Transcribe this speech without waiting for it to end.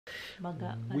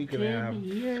week and a half.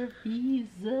 10-year visa.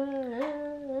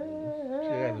 She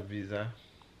has a visa.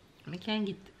 Me can't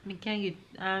get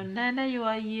neither you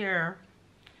a year.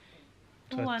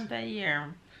 I want a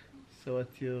year. So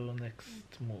what's your next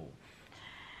move?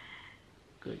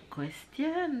 Good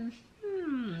question.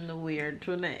 Where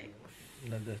to next?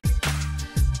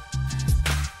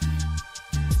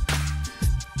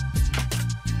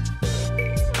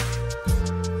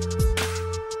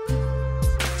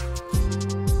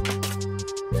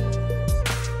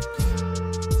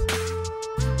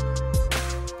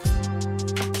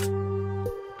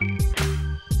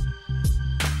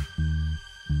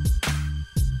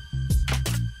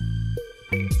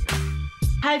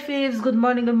 Hi faves, good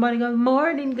morning, good morning, good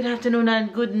morning, good afternoon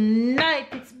and good night.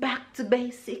 It's back to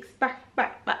basics, back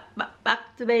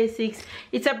to basics.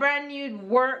 It's a brand new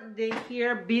work day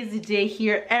here, busy day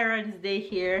here, errands day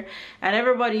here, and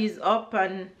everybody's up,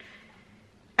 and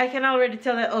I can already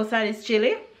tell that outside is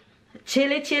chilly.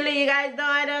 Chilly, you guys know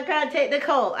I can't take the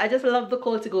cold. I just love the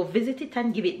cold to go visit it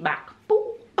and give it back.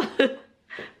 Boo.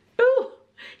 Boo.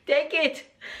 Take it.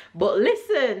 But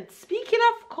listen, speaking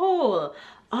of cold,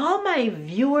 all my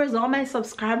viewers, all my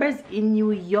subscribers in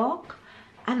New York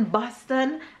and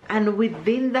Boston and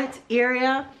within that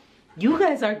area, you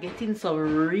guys are getting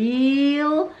some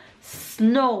real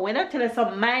snow. When I tell you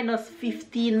some minus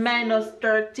 15, minus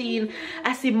 13,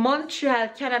 I see Montreal,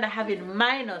 Canada having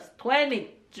minus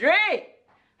 23.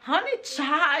 Honey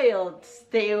child,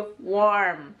 stay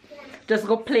warm. Just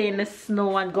go play in the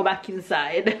snow and go back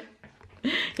inside.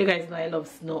 You guys know I love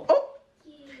snow. Oh!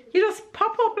 You just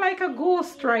pop up like a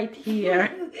ghost right here.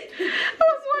 I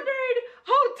was wondering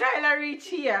how Tyler reached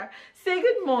here. Say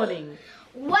good morning.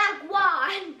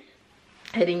 Wagwan.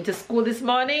 Heading to school this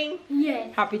morning?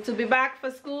 Yes. Happy to be back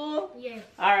for school? Yes.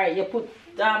 Alright, you put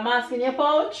the mask in your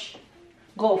pouch.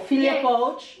 Go fill your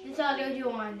pouch. That's all you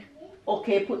want.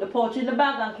 Okay, put the pouch in the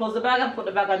bag and close the bag and put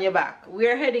the bag on your back.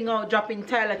 We're heading out, dropping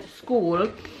Tyler to school.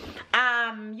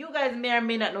 You guys may or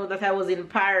may not know that I was in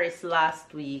Paris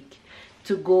last week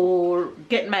to go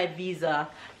get my visa.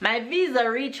 My visa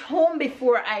reached home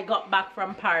before I got back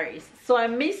from Paris, so I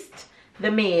missed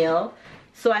the mail,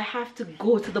 so I have to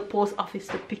go to the post office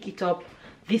to pick it up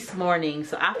this morning.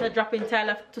 So after dropping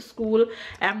Tyler to school,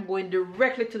 I'm going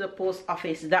directly to the post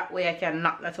office. That way I can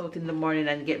knock that out in the morning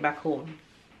and get back home.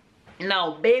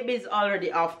 Now baby's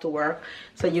already off to work,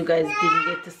 so you guys didn't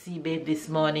get to see babe this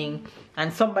morning,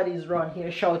 and somebody's around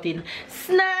here shouting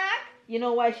snack. You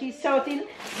know why she's shouting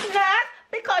snack?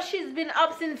 Because she's been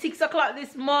up since 6 o'clock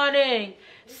this morning.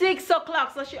 6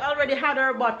 o'clock, so she already had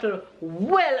her bottle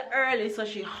well early, so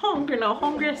she hungry now.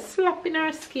 Hungry slapping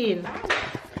her skin.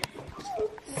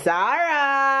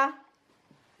 Sarah!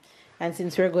 And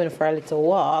since we're going for a little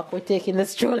walk, we're taking the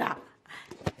stroller.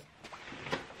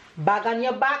 Bag on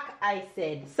your back, I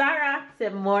said. Sarah, say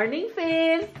morning,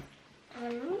 Finn.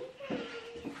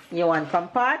 You want some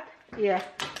pot? Yeah.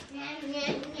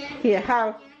 Here,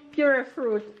 have pure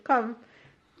fruit. Come.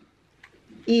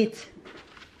 Eat.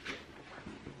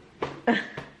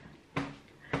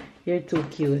 You're too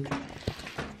cute.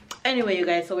 Anyway, you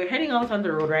guys, so we're heading out on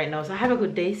the road right now. So have a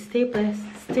good day. Stay blessed.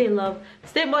 Stay loved.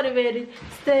 Stay motivated.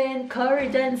 Stay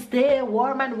encouraged and stay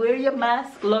warm and wear your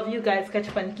mask. Love you guys. Catch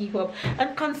up and keep up.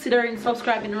 And considering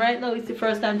subscribing right now. It's the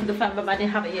first time to the family, but you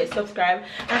haven't yet subscribed.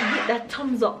 And hit that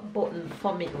thumbs up button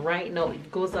for me right now. It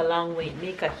goes a long way. It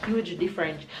makes a huge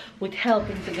difference with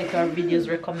helping to get our videos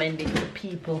recommended to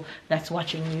people that's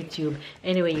watching YouTube.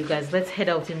 Anyway, you guys, let's head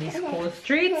out in these cold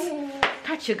streets.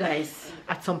 Catch you guys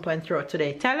at some point throughout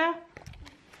today. Tyler,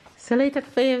 see you later,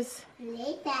 faves.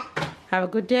 Later. Have a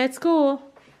good day at school.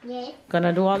 Yes.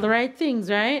 Gonna do all the right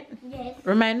things, right? Yes.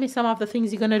 Remind me some of the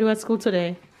things you're gonna do at school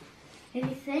today.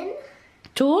 Listen.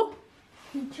 2?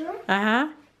 Teacher.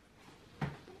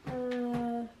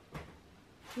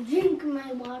 Drink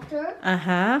my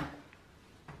water.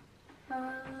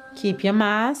 Keep your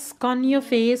mask on your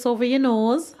face, over your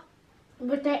nose.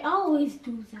 But I always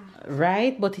do that.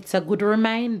 Right? But it's a good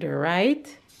reminder,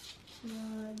 right?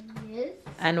 Yes.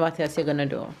 And what else you gonna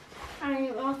do?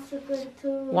 I'm also going to...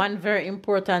 One very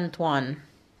important one.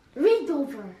 Read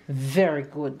over. Very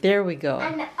good. There we go.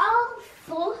 And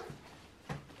also,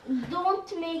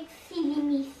 don't make silly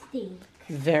mistakes.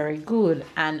 Very good.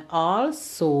 And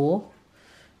also,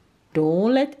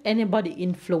 don't let anybody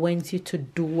influence you to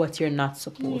do what you're not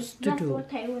supposed to do.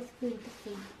 That's what I was going to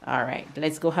say. All right,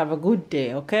 let's go have a good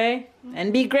day, okay?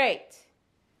 And be great.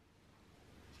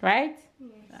 Right?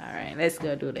 Yes. All right, let's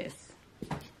go do this.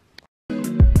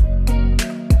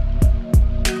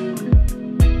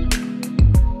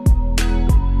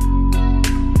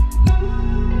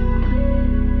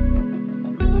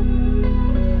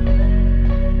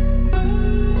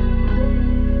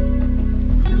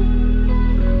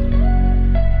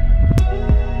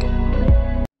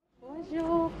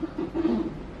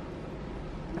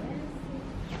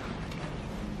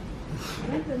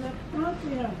 Non,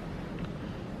 tiens.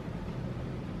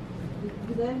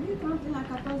 Vous avez vu quand il est à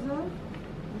 14h?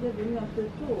 Vous êtes venu un peu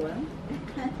tôt, hein?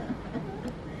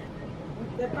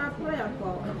 C'est pas prêt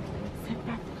encore. C'est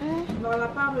pas prêt. Non, on l'a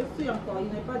pas reçu encore. Il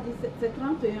n'est pas 17, c'est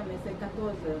 31, mais c'est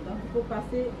 14h. Donc il faut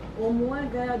passer au moins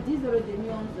vers 10h30,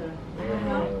 11h.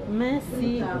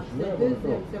 Merci. C'est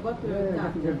deuxième, c'est votre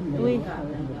carte. Oui.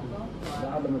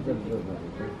 D'accord?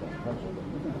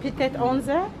 Peut-être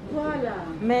 11h? Voilà.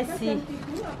 Merci.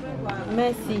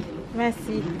 Merci.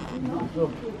 Merci.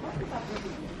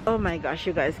 Oh my gosh,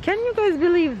 you guys. Can you guys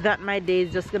believe that my day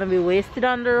is just going to be wasted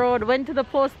on the road? Went to the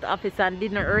post office and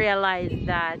didn't realize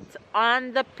that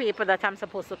on the paper that I'm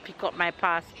supposed to pick up my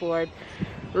passport,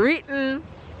 written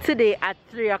today at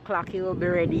 3 o'clock it will be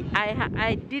ready.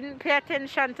 I didn't pay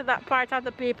attention to that part of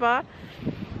the paper,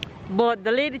 but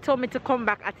the lady told me to come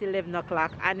back at 11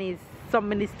 o'clock and it's some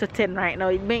minutes to 10 right now.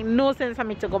 It makes no sense for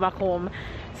me to go back home.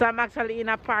 So I'm actually in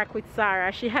a park with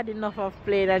Sarah. She had enough of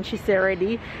playing and she said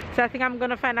ready. So I think I'm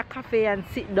gonna find a cafe and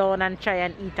sit down and try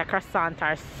and eat a croissant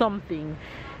or something,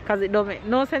 because it don't make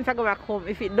no sense to go back home.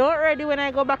 If it don't ready when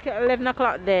I go back at 11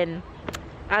 o'clock, then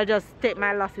I'll just take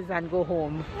my losses and go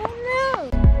home. Oh no!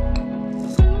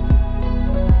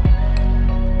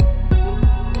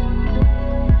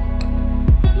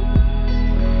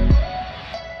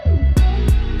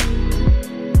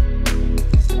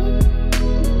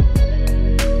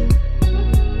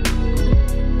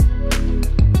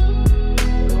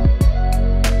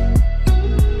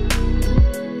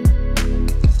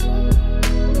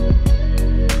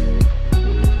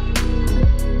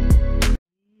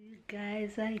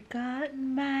 I got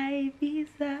my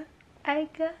visa. I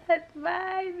got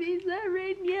my visa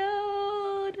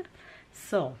renewed.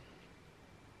 So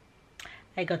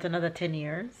I got another 10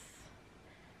 years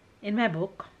in my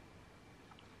book.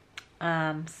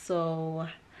 So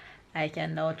I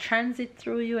can now transit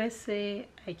through USA.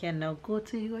 I can now go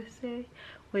to USA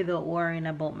without worrying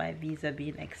about my visa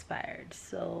being expired.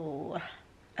 So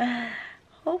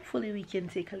hopefully we can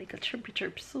take a little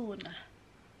trip soon.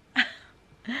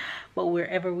 But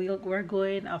wherever we're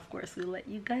going, of course we'll let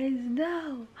you guys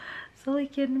know, so we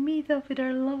can meet up with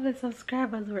our lovely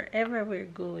subscribers wherever we're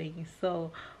going.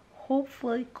 So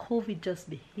hopefully COVID just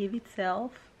behave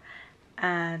itself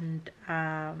and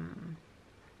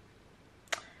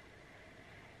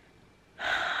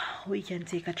we can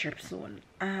take a trip soon.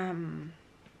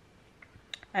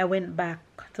 I went back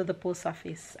to the post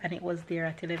office and it was there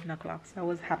at 11 o'clock, so I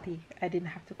was happy I didn't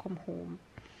have to come home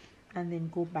and then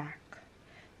go back.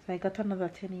 So I got another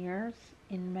 10 years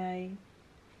in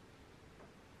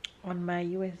on my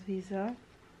US visa.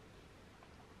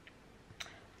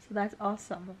 So that's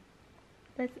awesome.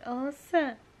 That's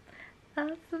awesome.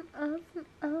 Awesome, awesome,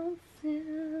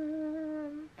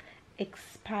 awesome.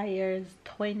 Expires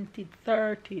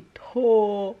 2032.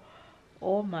 Oh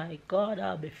my God,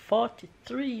 I'll be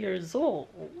 43 years old.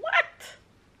 What?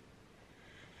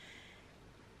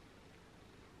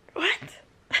 What?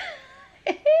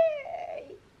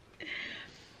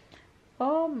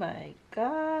 Oh my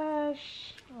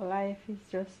gosh, life is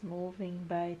just moving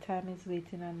by. Time is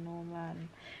waiting on no man.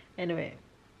 Anyway,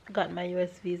 got my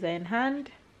US visa in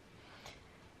hand.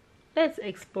 Let's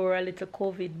explore a little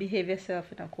COVID. Behave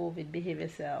yourself in a COVID. Behave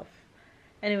yourself.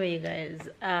 Anyway, you guys,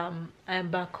 I'm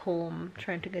back home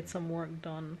trying to get some work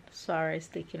done. Sarah's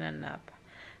taking a nap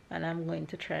and I'm going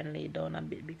to try and lay down a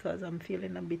bit because I'm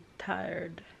feeling a bit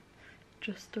tired,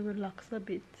 just to relax a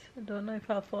bit. I don't know if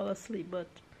I'll fall asleep, but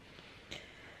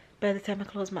by the time I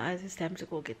close my eyes, it's time to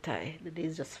go get tired. The day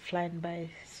is just flying by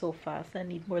so fast. I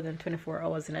need more than 24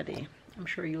 hours in a day. I'm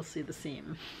sure you'll see the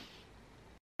same.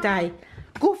 Tai,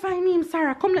 go find him,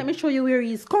 Sarah. Come, let me show you where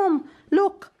he is. Come,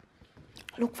 look.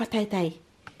 Look for Tai Tai.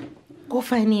 Go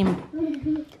find him.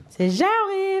 C'est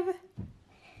j'arrive.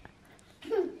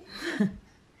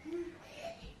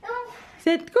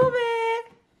 C'est trouvé.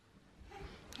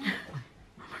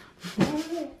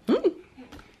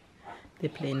 They're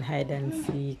playing hide and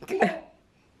seek.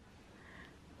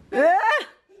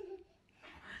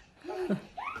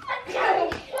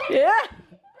 Yeah.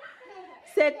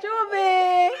 C'est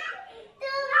trouvé.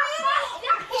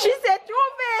 She said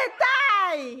trouvé,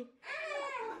 Tai.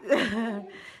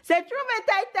 C'est trouvé,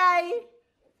 Tai Tai.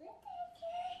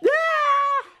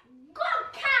 Go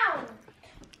count.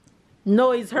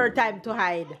 No, it's her time to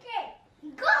hide. Okay,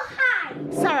 go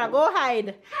hide. Sarah, go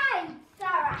hide. Hide,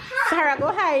 Sarah. Hide. Sarah,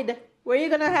 go hide. Where are you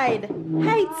gonna hide?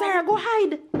 Hide, Sarah, go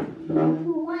hide.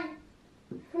 1,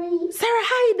 3, Sarah,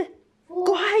 hide. 4,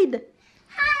 Go hide.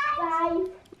 5,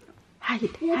 Hide,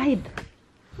 hide.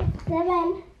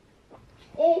 7,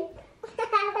 8,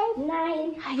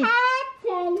 9, Hide.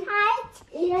 10,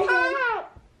 11,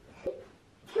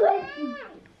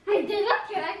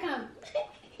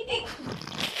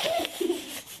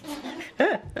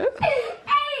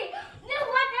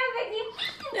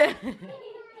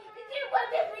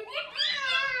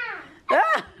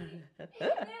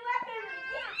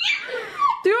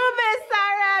 Trouvé,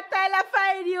 Sarah. Tyler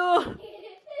find you.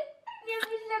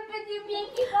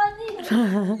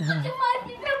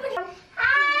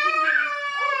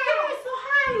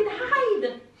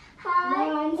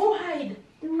 Hide. Go hide.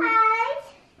 Hide.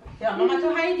 Yeah, Mama to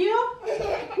hide you?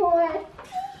 4,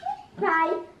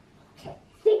 5,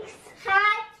 6,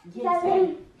 hide. Yes,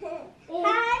 7,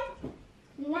 hide.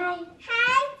 9,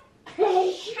 hide. 10,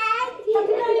 hide.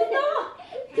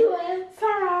 12,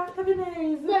 Sarah, that'd be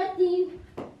nice. 13,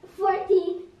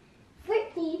 14,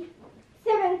 15,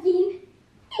 17,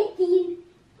 18,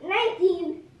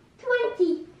 19,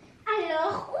 20.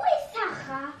 Alors, où est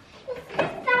Sarah? Est-ce que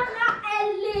Sarah,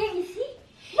 elle est ici?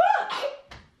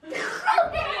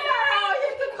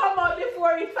 Come out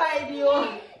before he find you.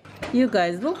 You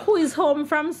guys, look who is home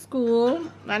from school,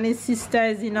 and his sister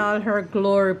is in all her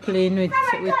glory playing with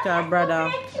her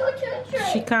brother.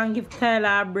 She can't give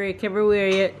Tyler a break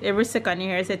everywhere. Every second you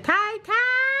hear her say, Ty,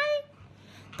 Ty,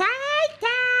 Ty,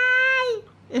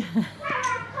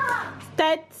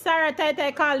 Ty. Sarah,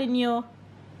 Ty calling you.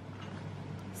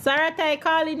 Sarah, Ty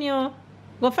calling you.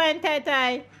 Go find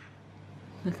Ty.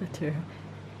 Look at her.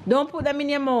 Don't put them in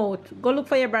your mouth. Go look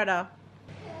for your brother.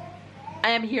 I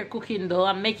am here cooking though.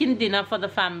 I'm making dinner for the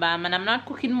fam bam, and I'm not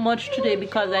cooking much today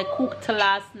because I cooked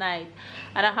last night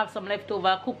and I have some leftover.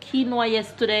 I cooked quinoa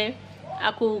yesterday.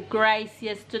 I cooked rice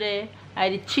yesterday. I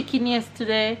did chicken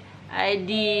yesterday. I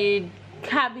did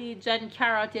cabbage and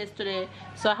carrot yesterday.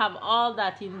 So I have all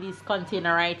that in this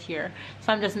container right here.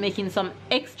 So I'm just making some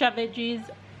extra veggies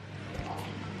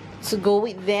to go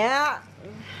with that.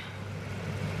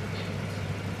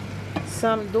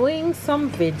 So I'm doing some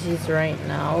veggies right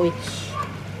now, which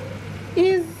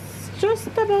is just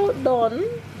about done.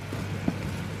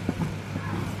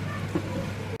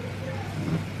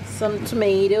 Some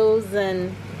tomatoes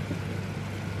and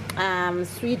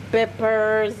sweet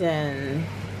peppers and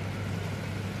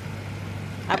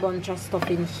a bunch of stuff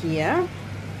in here.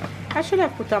 I should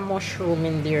have put a mushroom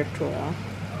in there too.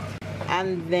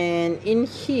 And then in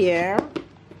here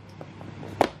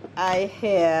I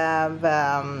have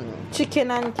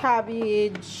chicken and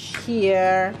cabbage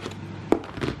here.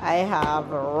 I have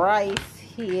rice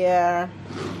here,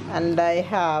 and I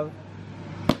have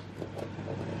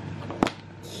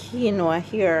quinoa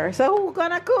here. So who's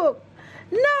gonna cook?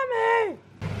 Nami!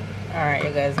 Alright, you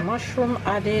guys, mushroom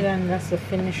added, and that's the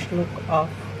finished look of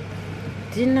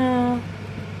dinner.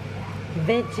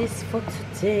 Veggies for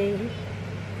today.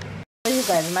 You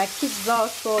guys, my kids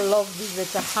also love these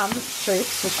little ham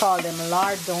strips. We call them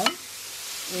lardons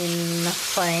in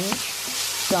French.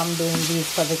 So I'm doing these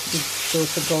for the kids too,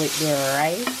 to go with their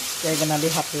rice. They're gonna be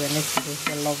happy when they see this.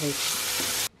 They love it.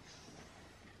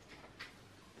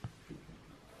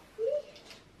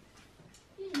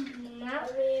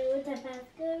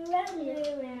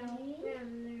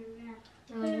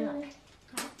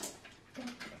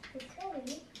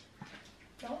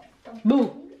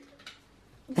 Boo!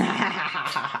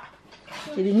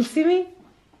 You didn't see me?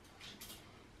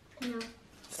 No.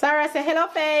 Sarah, say hello,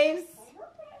 faves.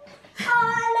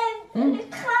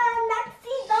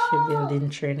 She building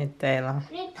train Tyler.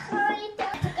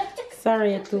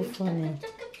 Sorry, you're too funny.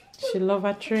 She love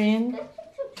a train.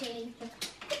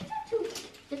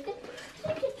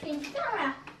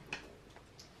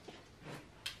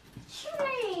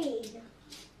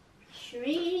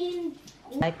 Train.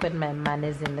 Like when my man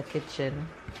is in the kitchen.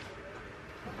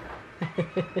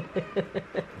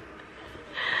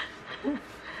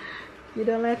 You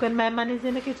don't like when my man is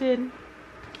in the kitchen?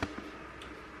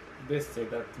 They say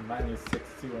that man is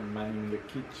sexy when man in the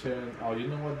kitchen. Or you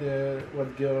know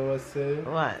what girl was saying?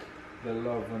 What? They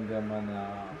love when their man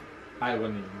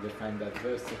ironing. They find that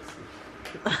very sexy.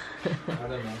 I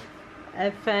don't know. I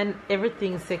find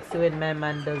everything sexy when my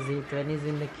man does it. When he's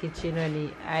in the kitchen, when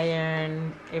he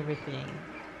iron everything.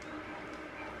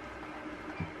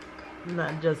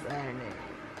 Not just ironing.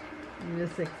 You're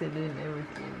sexy doing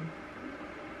everything.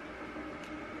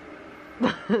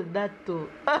 That too.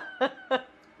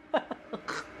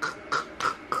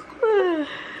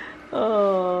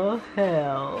 Oh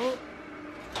hell.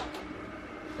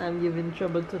 I'm giving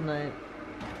trouble tonight.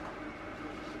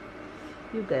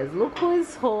 You guys, look who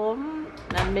is home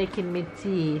and making me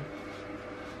tea.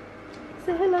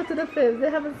 Say hello to the fans. They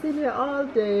haven't seen you all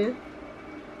day.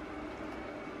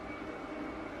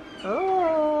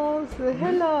 Oh, say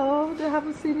hello. They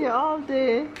haven't seen you all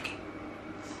day.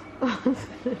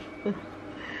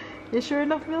 You sure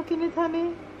enough milk in it,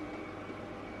 honey?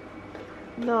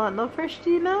 No, no fresh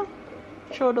tea now?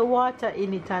 Throw the water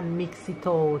in it and mix it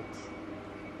out.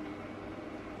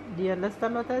 Do you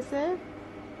understand what I said?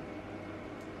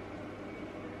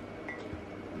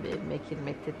 Babe, making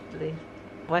me tittly.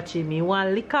 Watching me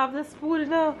one lick off the spoon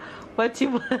now. Watch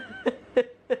him.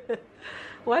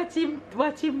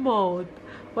 Watch him mouth.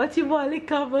 Watch him one lick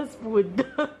off the spoon.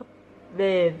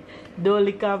 Man, don't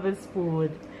lick off the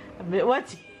spoon. I mean,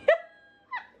 watch.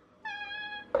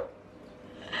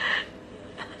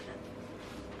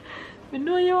 You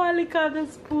know you want to lick off the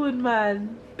spoon,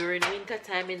 man. During winter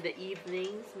time in the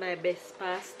evenings, my best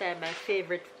pastime, my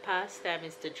favorite pastime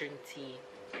is to drink tea.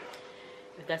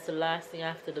 If that's the last thing I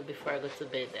have to do before I go to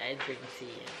bed, I drink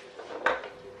tea.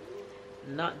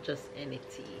 Not just any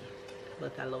tea,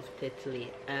 but I love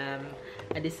tetli.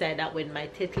 I decided that when my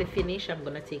tetli finish, I'm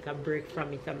gonna take a break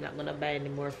from it. I'm not gonna buy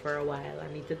anymore for a while.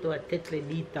 I need to do a tetli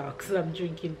detox. I'm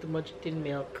drinking too much tin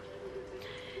milk.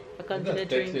 If I continue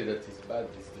drinking, that is bad.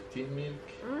 It's the tin milk.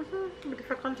 But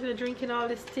if I continue drinking all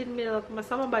this tin milk, my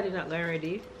summer body not going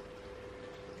ready.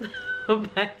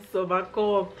 By summer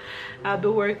come, I'll be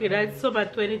working at summer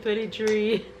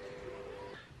 2023.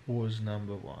 Was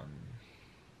number 1.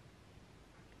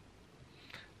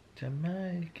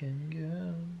 Jamaican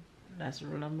girl. That's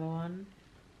rule number 1.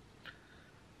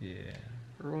 Yeah.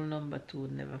 Rule number 2,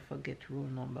 never forget rule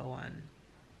number 1.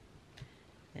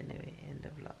 Anyway, end the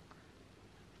vlog.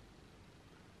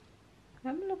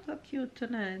 I'm look so cute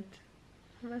tonight.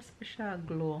 I have a special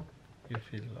glow. You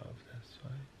feel love, that's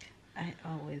why. I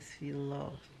always feel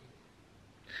love.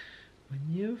 When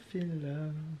you feel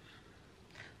love,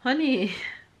 Honey.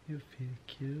 you feel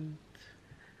cute.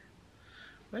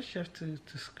 Why should you have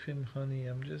to scream, honey?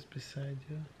 I'm just beside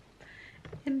you.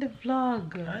 In the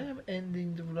vlog. I am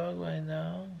ending the vlog right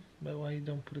now. But why you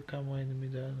don't put a camera in the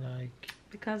middle like...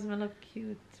 Because I look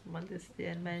cute. Modesty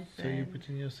and my So you're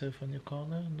putting yourself on your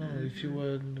corner? No, if you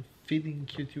were feeling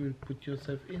cute, you will put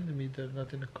yourself in the middle,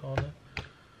 not in the corner.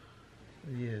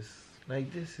 Yes,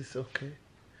 like this is okay.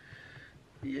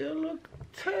 You look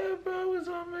terrible with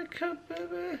all makeup,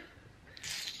 baby.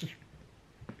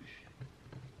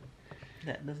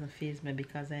 That doesn't faze me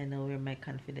because I know where my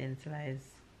confidence lies.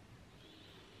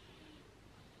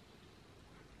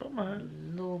 Come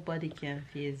on. Nobody can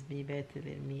faze me by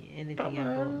telling me anything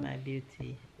about my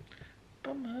beauty.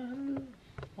 Come on.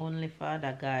 Only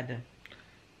Father God.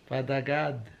 Father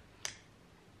God.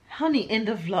 Honey, in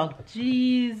the vlog.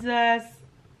 Jesus.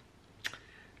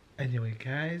 Anyway,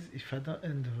 guys, if I don't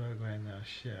end the vlog right now,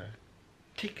 share.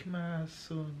 Kick my ass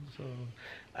soon, so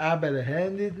I better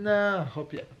end it now.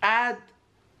 Hope you had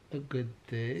a good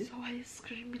day. So why are you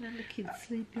screaming and the kids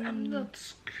sleeping? I'm not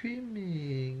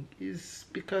screaming. It's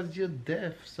because you're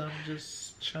deaf, so I'm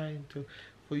just trying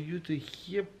for you to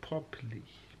hear properly.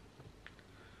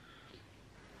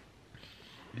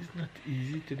 It's not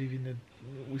easy to live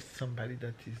with somebody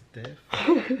that is deaf.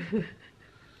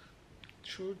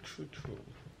 True.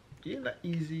 You're not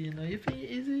easy, you know. You think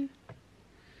you're easy?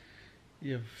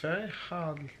 You're very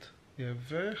hard. You're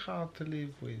very hard to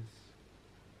live with.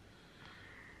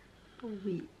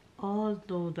 We all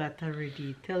know that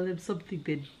already. Tell them something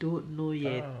they don't know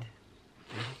yet. Oh,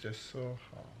 it's just so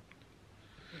hard.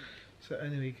 So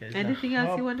anyway, guys. Anything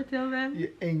else you want to tell them?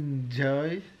 You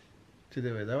enjoy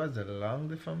today. That was a long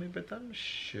day for me, but I'm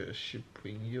sure she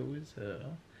bring you with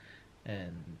her,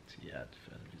 and you had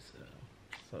fun with her.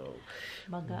 So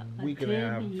we're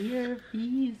gonna have your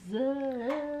visa.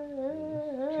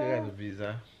 She got a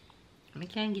visa. Me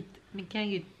can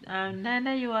get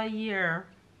Nana you a year.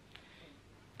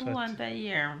 Who want a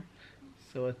year?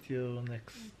 So what's your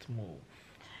next move?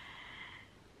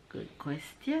 Good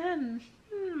question.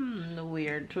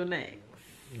 Where to next?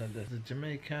 Now that's a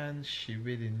Jamaican. She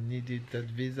really needed that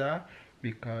visa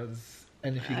because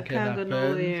anything can happen.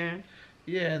 Go nowhere.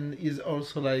 Yeah, and it's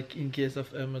also like in case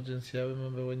of emergency. I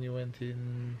remember when you went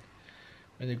in,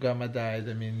 when your grandma died.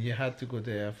 I mean, you had to go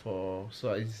there so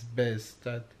it's best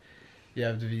that you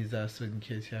have the visa, so in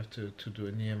case you have to do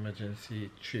any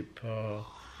emergency trip or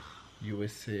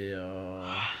USA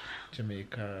or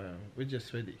Jamaica, we're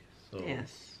just ready. So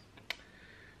yes.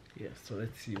 Yeah, so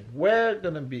let's see where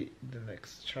gonna be the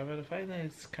next travel. Right now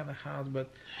it's kind of hard,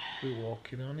 but we're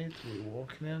working on it.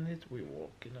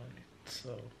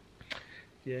 So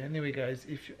yeah, anyway guys,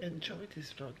 if you enjoyed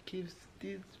this vlog, give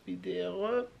this video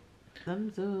a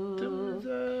thumbs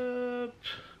up.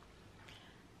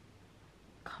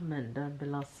 Comment down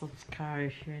below, subscribe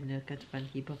if you're new, catch up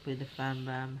and keep up with the fam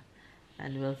bam,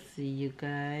 and we'll see you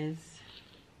guys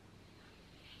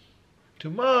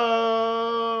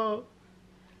tomorrow.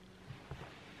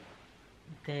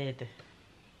 Dead.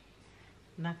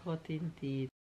 Knock out in teeth.